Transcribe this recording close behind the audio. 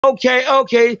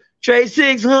Okay, Trey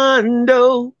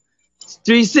 600,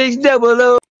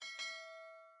 3600.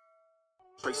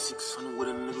 Trey 600 with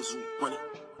a niggas who run it.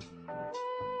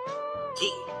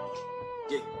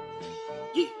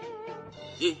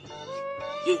 Yeah.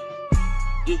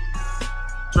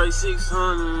 Trey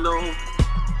 600,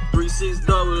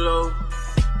 3600.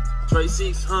 Trey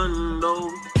 600,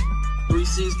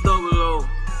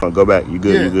 3600. Go back. You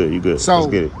good. You good. So,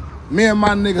 let's get it. Me and my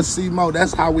nigga C-Mo,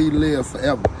 that's how we live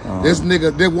forever. This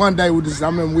nigga, one day I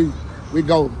remember we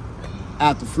go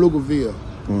out to Pflugerville.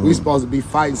 We supposed to be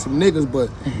fighting some niggas, but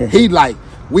he like,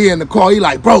 we in the car, he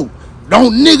like, bro,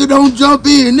 don't jump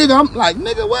in, nigga. I'm like,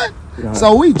 nigga, what?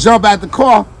 So we jump out the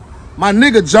car. My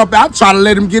nigga jump out, I try to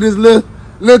let him get his little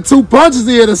 2 punches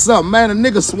in or something. Man, the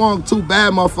nigga swung 2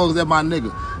 bad motherfuckers at my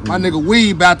nigga. My nigga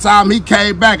weed, by the time he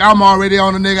came back, I'm already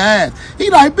on the nigga ass. He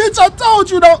like, bitch, I told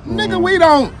you, nigga, we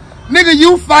don't. Nigga,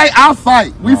 you fight, I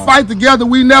fight. We fight together,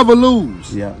 we never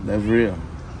lose. Yeah, that's real.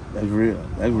 That's real.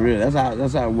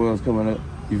 That's how it was coming up.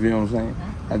 You feel what I'm saying?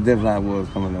 That's definitely how it was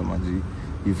coming up, my G.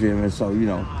 You feel me? So,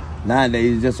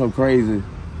 nowadays it's just so crazy,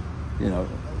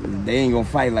 they ain't gonna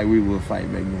fight like we would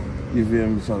fight back then. You feel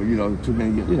me? So, too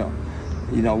many,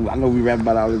 I know we rap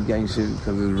about all this gang shit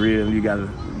because it's real. You gotta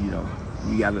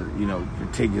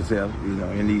protect yourself,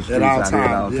 in these streets out here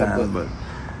at all times. But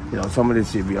some of this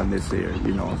shit be unnecessary,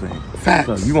 you know what I'm saying? Facts.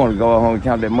 So you want to go home and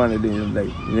count that money at the end of the day.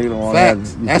 Nigga don't want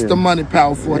Facts. That's the money,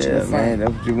 power, fortune, and fame. Man,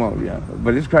 that's what you want, yeah.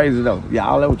 But it's crazy, though. Yeah,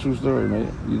 all that was true story, man.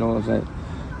 You know what I'm saying?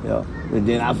 Yeah. And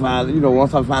then I find,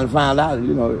 once I finally found out, it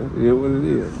is what it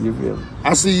is. You feel me?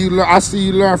 I see you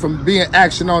learn from being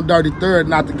action on Dirty Third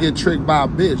not to get tricked by a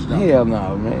bitch, though. Hell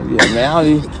no, man. Yeah, man.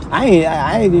 I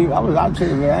ain't even, I tell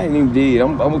you, man, I ain't even dead.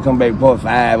 I'm gonna come back part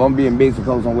 5. I'm being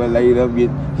Mexico somewhere laid up,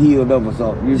 get healed up or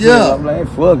something. You feel me? I'm like,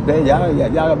 fuck that. Y'all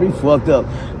got me fucked up.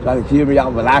 Try to kill me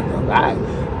out, but I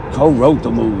co-wrote the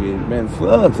movie, man.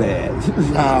 Fuck that.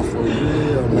 Nah, for real,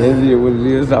 man. Yeah, it is what it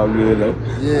is. It's all good, though.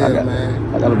 Yeah,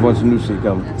 man. I got a bunch of new shit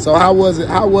coming. So how was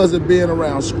it being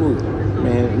around Screw?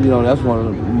 Man, that's one of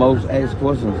the most asked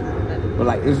questions. But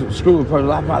like, it's Screw was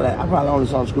personal. I probably only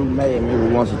saw Screw mad maybe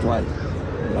once or twice.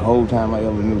 The whole time I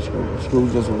ever knew Screw. Screw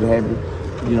just was happy,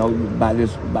 by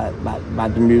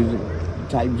the music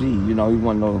type G. He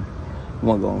wasn't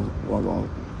gonna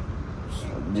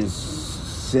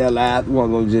just sell out. He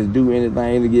wasn't gonna just do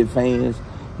anything to get fans.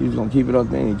 He was gonna keep it up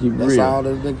there and keep it real. That's all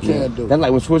that they can do. That's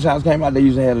like when Switch House came out, they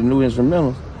used to have the new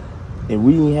instrumentals, and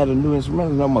we ain't had the new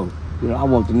instrumentals no more. I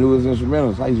want the newest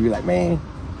instrumentals. I used to be like, man,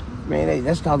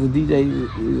 that's cause the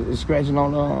DJ is scratching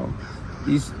on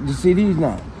the CDs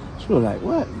now. She was like,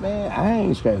 what, man? I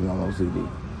ain't scratching on no CD.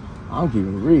 I'm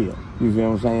keeping it real. You feel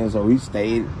what I'm saying? So he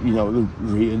stayed, the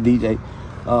real DJ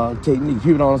technique.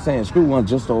 People don't understand. Screw won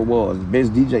Just So Awards. The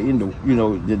best DJ in the,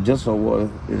 the Just So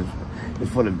Awards is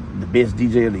for the best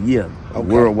DJ of the year,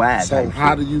 worldwide. So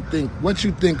what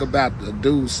you think about the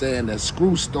dude saying that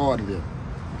Screw started it?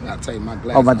 I take my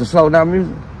glasses. Oh, about the slow down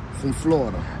music? From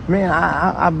Florida. Man,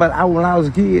 when I was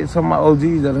a kid, some of my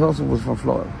OGs that hustle was from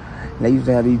Florida. And they used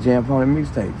to have these Jam Pony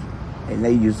mixtapes. And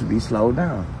they used to be slowed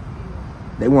down.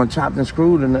 They weren't chopped and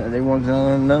screwed, and they weren't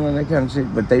none of that kind of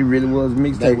shit. But they really was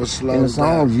mixtapes. And the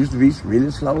songs used to be really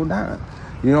slowed down.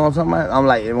 You know what I'm talking about? I'm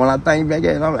like, when I think back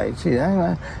at it, I'm like, shit, I ain't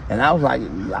lying. And I was like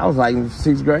in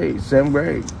 6th grade, 7th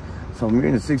grade. So me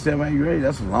in the 6th, 7th, 8th grade,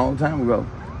 that's a long time ago.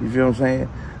 You feel what I'm saying?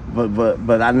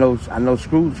 But I know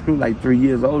Screw like 3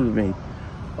 years older than me,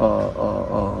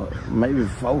 maybe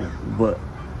 4. But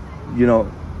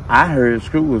I heard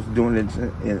Screw was doing it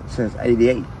since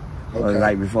 '88,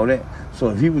 like before that. So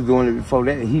if he was doing it before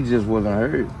that, he just wasn't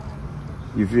heard.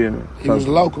 You feel me? He was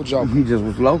local, Joker. He just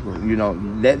was local.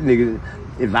 That nigga.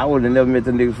 If I would have never met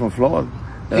the niggas from Florida,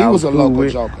 he was a local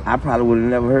Joker. I probably would have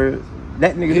never heard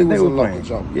that nigga. He was a local playing.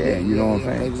 Joker. Yeah, you know what I'm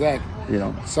saying? Exactly.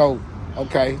 So,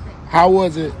 okay. How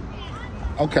was it?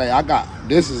 Okay, I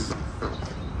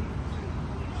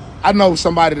know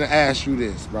somebody to ask you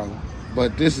this, bro,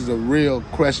 but this is a real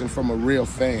question from a real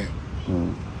fan.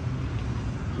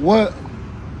 What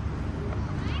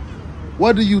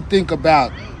do you think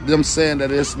about them saying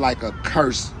that it's like a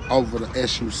curse over the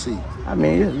SUC? I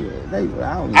mean,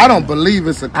 I don't believe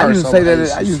it's a curse. I used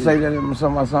to say that in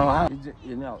some of my songs.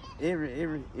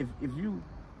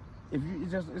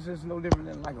 It's just no different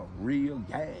than like a real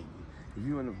gang. If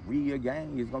you in a real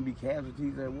gang, it's gonna be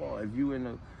casualties at war. If you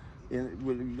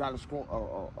you got a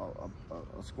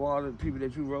squad of people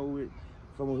that you roll with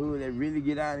from a hood that really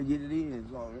get out and get it in,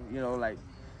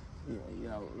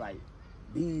 like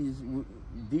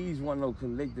these one no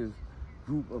collective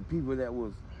group of people that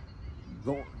was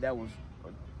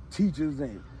teachers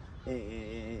and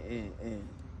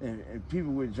and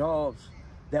people with jobs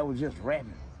that was just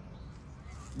rapping.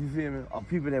 You feel me? Or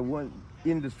people that wasn't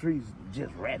in the streets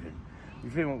just rapping. You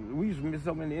feel me? We used to miss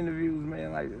so many interviews,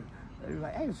 man. Like, they was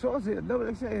like, hey, so I said,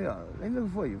 double XL, they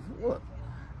looking for you. For what?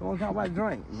 They want to talk about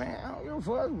drink. Man, I don't give a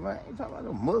fuck, man. You talking about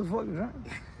no motherfucking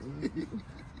drink.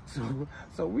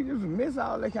 So we used to miss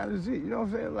all that kind of shit. You know what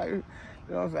I'm saying? Like, you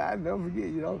know what I'm saying? I never forget,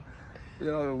 you know,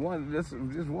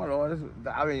 this one artist.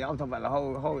 I mean, I'm talking about the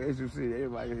whole SUC.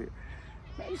 Everybody here.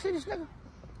 Man, you see this nigga?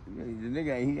 The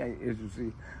nigga he ain't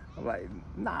SUC. I'm like,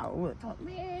 nah, what?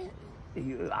 Man,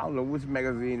 I don't know which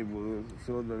magazine it was.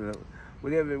 So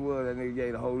whatever it was, that nigga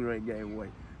gave the whole drink game away.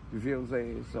 You feel what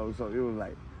I'm saying? So it was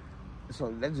like,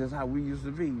 so that's just how we used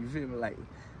to be. You feel me? Like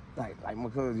my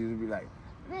cousin used to be like,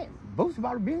 man, Boots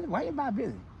about a business. Why you buy a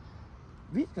business?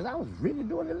 Bitch, because I was really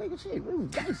doing the nigga shit. We was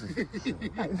gangsters.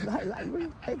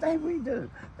 They think we did.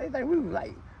 They think we was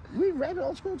like, we rapping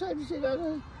old school type of shit.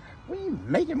 We ain't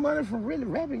making money from really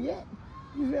rapping yet.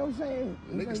 You feel what I'm saying?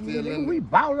 Niggas still in we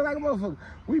balling like a motherfucker.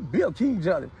 We built King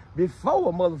Johnny before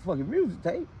a motherfucking music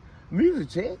tape, music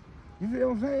check. You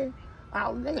feel what I'm saying?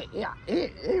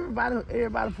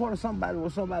 Everybody part of somebody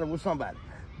was somebody.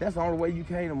 That's the only way you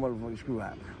came to motherfucking screw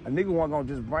out. A nigga wasn't gonna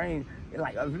just bring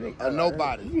like a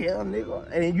nobody. Yeah, a nigga.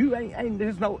 And you ain't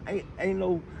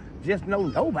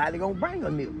nobody gonna bring a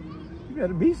nigga. You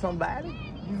better be somebody.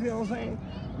 You feel what I'm saying?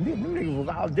 Them niggas was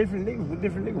all different niggas, but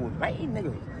different niggas was made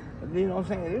niggas. You know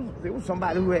what I'm saying? There was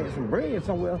somebody who had some bread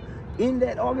somewhere in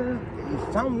that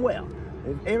organization, somewhere.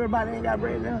 If everybody ain't got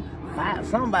bread now,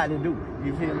 somebody do.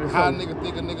 You feel me? How a nigga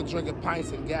think a nigga drinking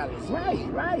pints and gallons? Right.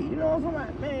 You know what I'm talking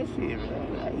about? Man, shit,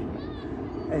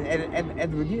 man. And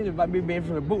at the beginning, by me being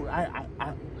from the booth,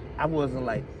 I wasn't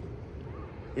like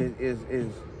is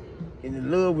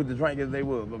in love with the drink as they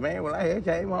were. But man, when I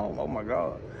came home, oh my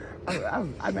God, I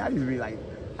used to be like.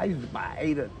 I used to buy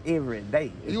 8 every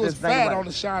day. You was fat on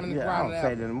the shine in the I was crowd.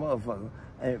 fat than a motherfucker.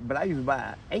 But I used to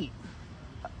buy 8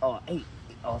 or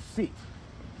 6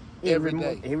 every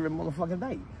motherfucking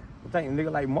day. I think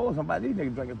nigga like Mo, somebody, these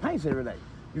niggas drinking pints every day.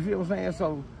 You feel what I'm saying?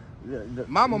 So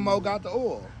Mama Mo got the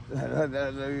oil.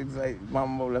 Like,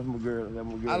 Mama Mo, that's my girl.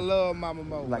 I love Mama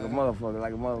Mo. Like man. a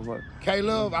motherfucker.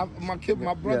 K-Love,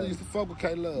 my brother used to fuck with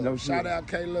K-Love. No shout out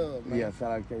K-Love, man. Yeah,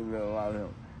 shout out K-Love, all them.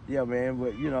 Yeah, man,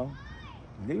 but you know,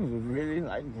 niggas was really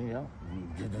like, you know,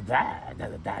 die.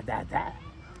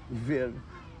 You feel me?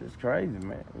 It's crazy,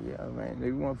 man. Yeah, man.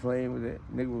 Niggas weren't playing with that.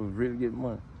 Niggas was really getting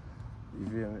money. You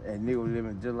feel me? And niggas was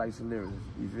living just like celebrities.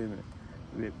 You feel me?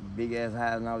 With big ass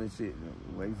highs and all this shit.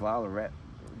 Waiting for all the rap,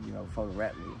 you know, for the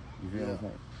rap niggas. You feel what I'm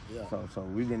saying? Yeah. So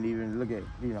we didn't even look at,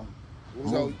 you know.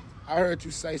 So I heard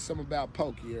you say something about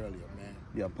Pokey earlier, man.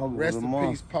 Yeah, Pokey. Rest in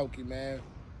peace, Pokey, man.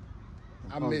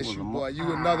 I miss you, boy.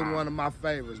 You another one of my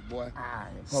favorites, boy.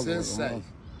 Sensei.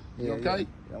 You okay?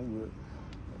 Yeah, I'm good.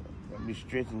 I be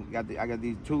stretching. I got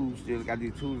these tubes still. Got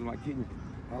these tubes in my kidney.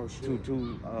 Oh shit. Two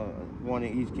tubes, one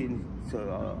in each kidney.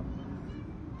 So,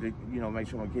 you know, make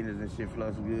sure my kidneys and shit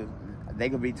flush good. They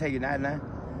could be taken out now,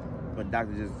 but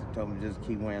doctor just told me just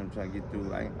keep wearing them till I get through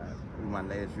like my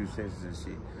last few sessions and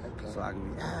shit. Okay. So I can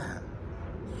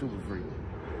be super free.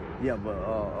 Yeah, but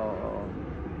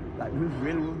like we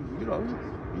really, you know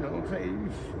what I'm saying,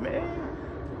 man.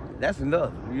 That's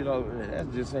enough. You know,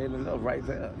 that's just saying enough right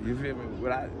there. You feel me?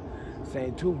 Without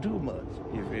saying too much.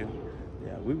 You feel me?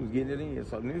 Yeah, we was getting it in.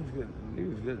 So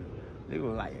niggas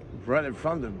was like running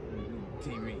from the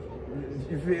TV.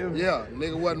 You feel me? Yeah,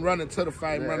 nigga wasn't running to the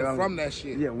fame, running from that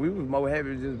shit. Yeah, we was more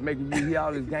happy just making you hear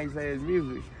all this gangsta ass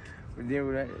music. But then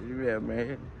with that, yeah,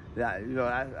 man. You know,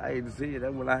 I hate to see it.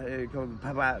 That's when I had come to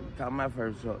pop out, caught my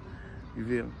first truck. You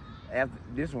feel me? After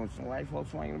this one, some white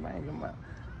folks swinging the bang, come out.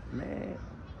 Man,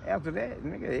 after that,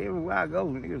 nigga, everywhere I go,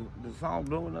 nigga, the song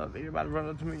blowing up, everybody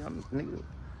running up to me, I'm nigga,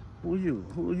 who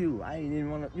are you? I ain't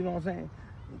even wanna, you know what I'm saying?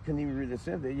 Couldn't even really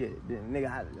accept it yet. Then,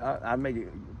 nigga, I make it,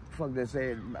 fuck that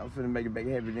sad, I'm finna make it back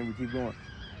happy, then we keep going.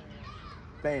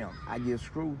 Bam, I get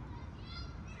screwed,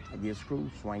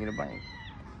 swinging the bang.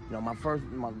 You know,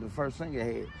 the first single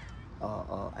had,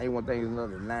 Ain't One Thing Is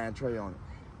Another, 9 Trey on it.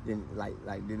 Then,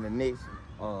 then the next,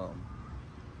 the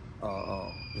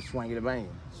swing of the bang.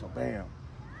 So bam,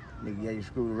 nigga, yeah, you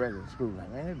screw the record. Screw like,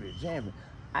 man, that bitch jamming.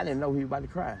 I didn't know he was about to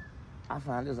cry. I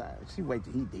found this out. She wait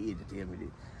till he dead to tell me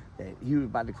this, that he was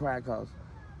about to cry because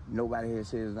nobody had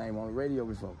said his name on the radio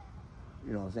before.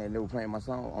 You know what I'm saying? They were playing my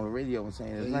song on the radio and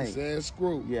saying his name. He said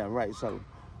screw. Yeah, right. So,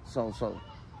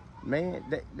 man,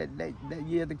 that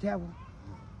year at the Capitol,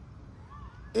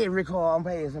 every car I'm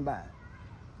passing by,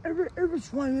 every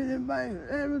swinging and banging,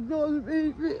 every doors,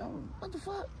 what the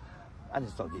fuck? I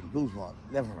just started getting goosebumps,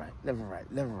 left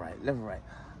and right.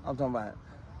 I'm talking about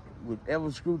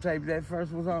whatever screw tape that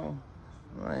first was on,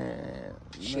 man.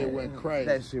 Shit went crazy.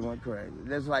 That shit went crazy.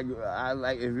 That's like,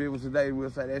 if it was today, we'll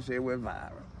say that shit went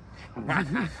viral.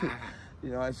 You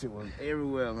know, that shit was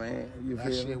everywhere, man.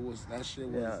 That shit was.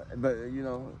 Yeah, but, you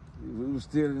know, we were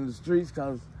still in the streets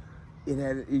because it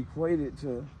had equated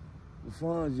to the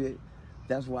funds yet.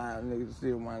 That's why niggas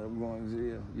still wind up going to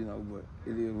jail, you know, but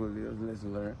it is what it is.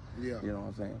 Lesson learned. Yeah. You know what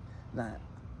I'm saying? Now,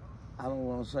 I don't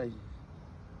want to say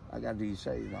I got these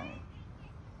shades on.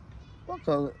 What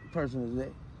color person is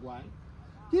that? White.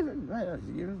 Give it, man.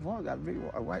 Give it one. Got a big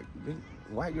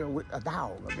white girl with a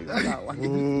dog. A big dog.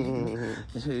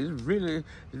 It's really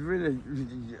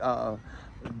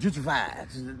gentrified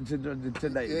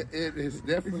today. It is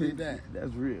definitely that.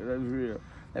 That's real.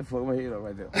 That fucked my head up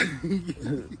right there.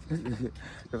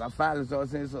 Because I finally started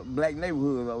seeing some black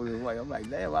neighborhoods over this way. I'm like,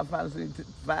 damn, I finally seen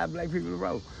 5 black people in a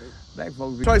row. Black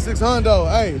folks. Trey 600,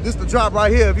 hey, this the drop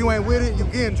right here. If you ain't with it, you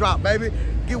getting dropped, baby.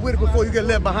 Get with it before you get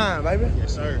left behind, baby.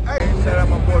 Yes, sir. Hey, shout out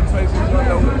my boy Trey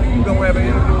 600. You gonna have an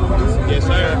interview with us? Yes,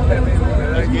 sir.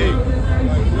 Let's get it.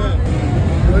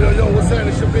 Yo, what's happening?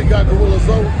 It's your big guy, Gorilla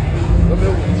Zoe. I'm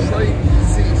here with Trey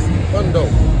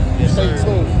 600. Yes, Stay sir.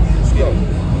 tuned. Let's go.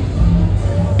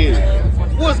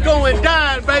 What's going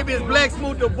down, baby? It's Black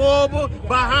Smooth the Barber.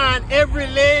 Behind every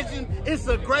legend, it's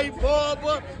a great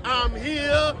barber. I'm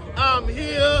here.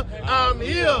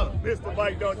 Mr.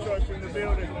 Mike Don't Trust in the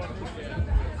building.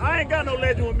 I ain't got no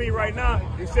legend with me right now,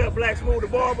 except Black Smooth the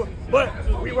Barber, but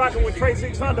we rocking with Trey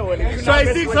 600. And if you're not Trey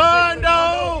messing with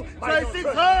 600! Trey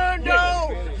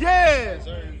 600! Yeah!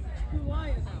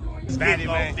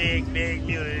 Big music,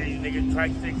 nigga.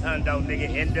 Trey 600, nigga,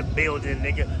 in the building,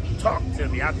 nigga. Talk to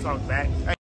me. I talk back.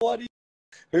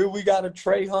 Here we got a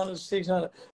Trey Hunter 600.